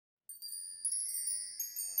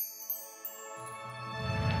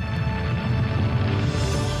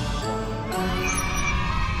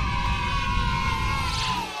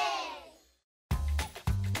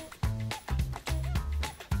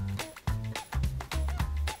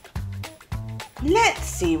Let's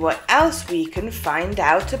see what else we can find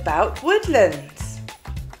out about woodlands.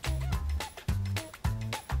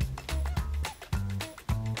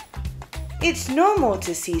 It's normal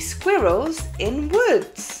to see squirrels in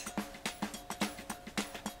woods.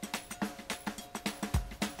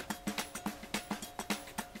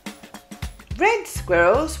 Red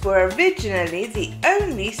squirrels were originally the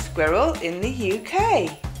only squirrel in the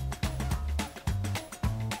UK.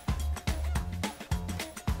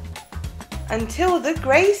 Until the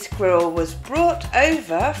grey squirrel was brought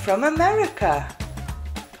over from America.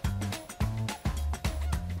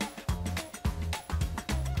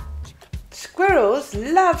 Squirrels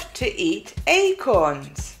love to eat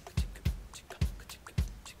acorns.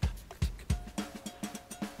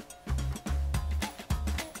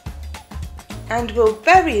 And will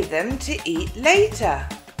bury them to eat later.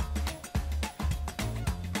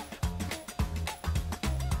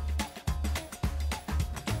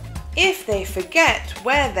 If they forget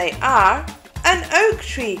where they are, an oak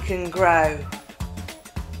tree can grow.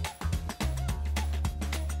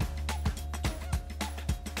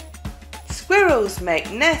 Squirrels make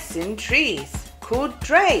nests in trees, called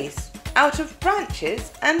drays, out of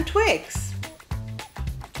branches and twigs.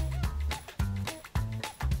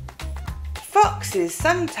 Foxes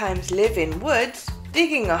sometimes live in woods,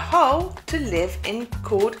 digging a hole to live in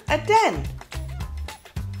called a den.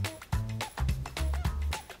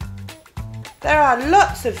 There are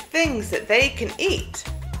lots of things that they can eat,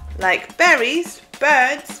 like berries,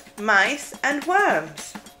 birds, mice and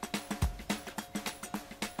worms.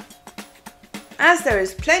 As there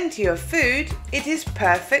is plenty of food, it is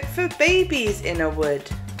perfect for babies in a wood.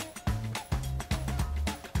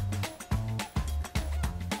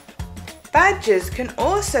 Badgers can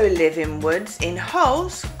also live in woods in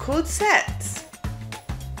holes called setts.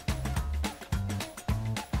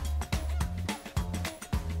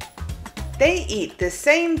 They eat the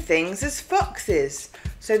same things as foxes,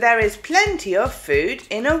 so there is plenty of food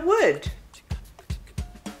in a wood.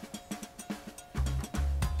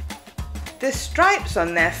 The stripes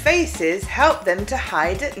on their faces help them to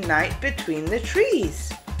hide at night between the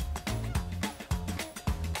trees.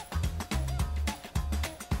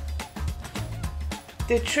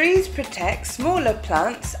 The trees protect smaller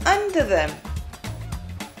plants under them.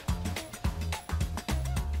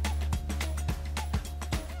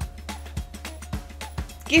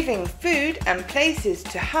 Giving food and places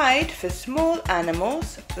to hide for small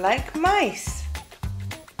animals like mice.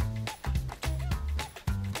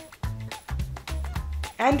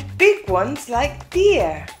 And big ones like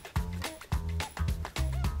deer.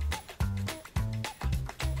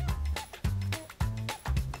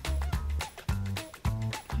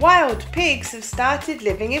 Wild pigs have started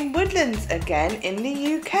living in woodlands again in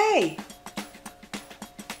the UK.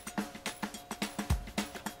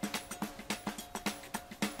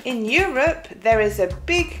 In Europe, there is a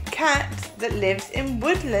big cat that lives in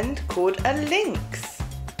woodland called a lynx.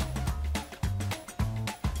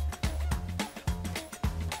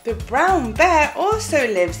 The brown bear also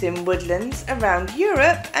lives in woodlands around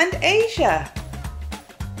Europe and Asia.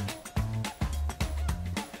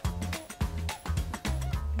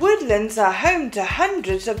 Woodlands are home to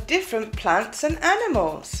hundreds of different plants and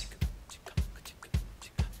animals.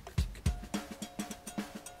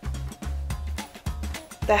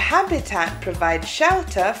 The habitat provides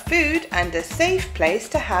shelter, food and a safe place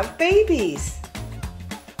to have babies.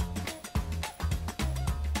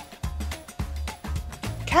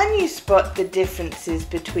 Can you spot the differences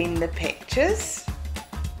between the pictures?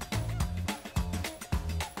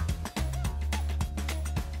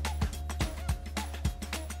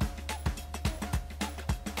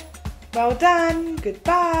 Well done,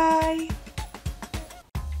 goodbye.